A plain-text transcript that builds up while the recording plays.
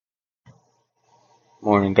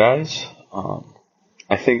Morning, guys.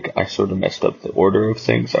 I think I sort of messed up the order of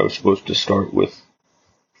things. I was supposed to start with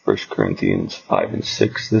 1 Corinthians 5 and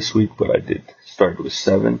 6 this week, but I did start with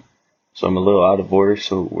 7. So I'm a little out of order,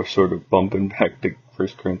 so we're sort of bumping back to 1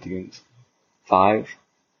 Corinthians 5.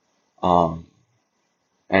 And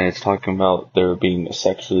it's talking about there being a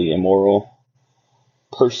sexually immoral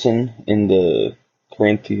person in the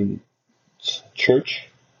Corinthian church.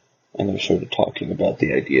 And they're sort of talking about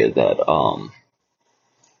the idea that,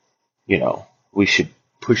 we should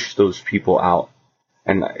push those people out.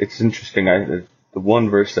 And it's interesting. The one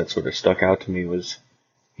verse that sort of stuck out to me was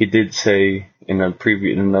he did say in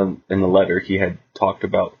the letter he had talked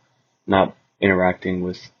about not interacting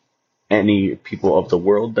with any people of the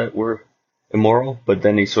world that were immoral, but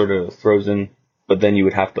then he sort of throws in, but then you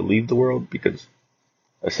would have to leave the world because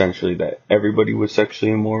essentially that everybody was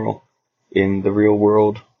sexually immoral in the real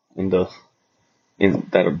world,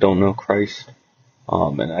 that don't know Christ.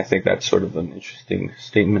 And I think that's sort of an interesting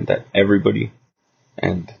statement that everybody,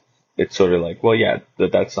 and it's sort of like, well, yeah,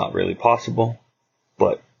 that's not really possible,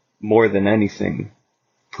 but more than anything,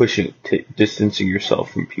 distancing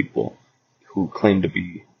yourself from people who claim to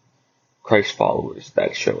be Christ followers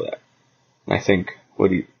that show that. And I think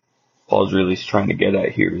what Paul's really trying to get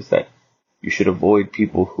at here is that you should avoid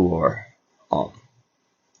people who are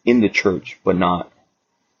in the church but not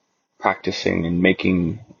practicing and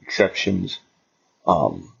making exceptions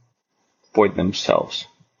for themselves.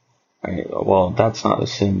 Right? Well, that's not a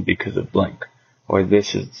sin because of blank. Or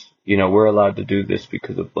this is, we're allowed to do this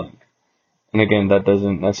because of blank. And again, that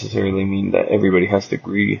doesn't necessarily mean that everybody has to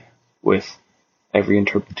agree with every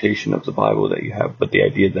interpretation of the Bible that you have, but the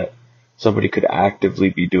idea that somebody could actively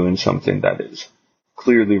be doing something that is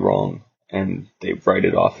clearly wrong and they write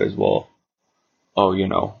it off as, well, oh,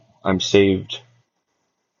 I'm saved,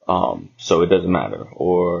 so it doesn't matter,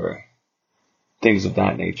 or things of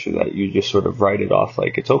that nature, that you just sort of write it off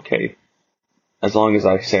like it's okay as long as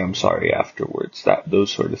I say I'm sorry afterwards,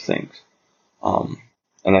 those sort of things. And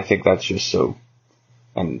I think that's just so,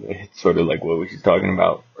 and it's sort of like what we were talking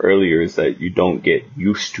about earlier, is that you don't get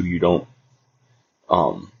used to, you don't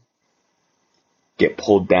get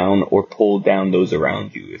pulled down or pull down those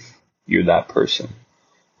around you if you're that person.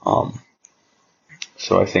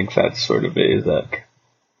 So I think that's sort of it, is like,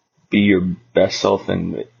 be your best self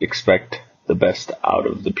and expect the best out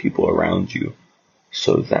of the people around you,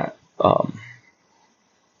 so that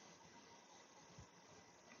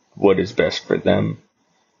what is best for them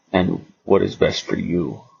and what is best for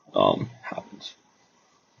you happens.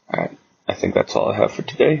 Alright, I think that's all I have for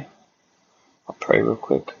today. I'll pray real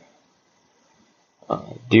quick.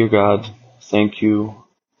 Dear God, thank you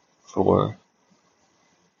for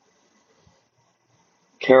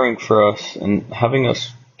caring for us and having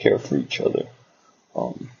us care for each other.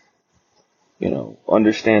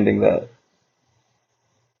 Understanding that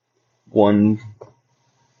one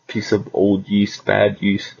piece of old yeast, bad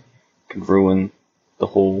yeast, can ruin the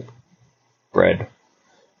whole bread.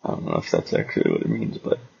 I don't know if that's actually what it means,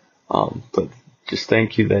 but just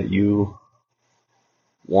thank you that you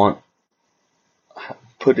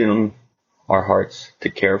put in our hearts to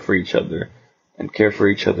care for each other, and care for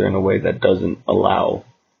each other in a way that doesn't allow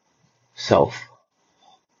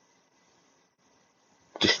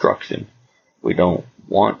self-destruction. We don't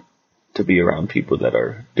want to be around people that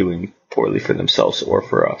are doing poorly for themselves or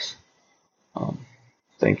for us.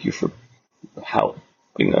 Thank you for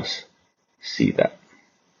helping us see that.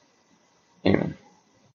 Amen.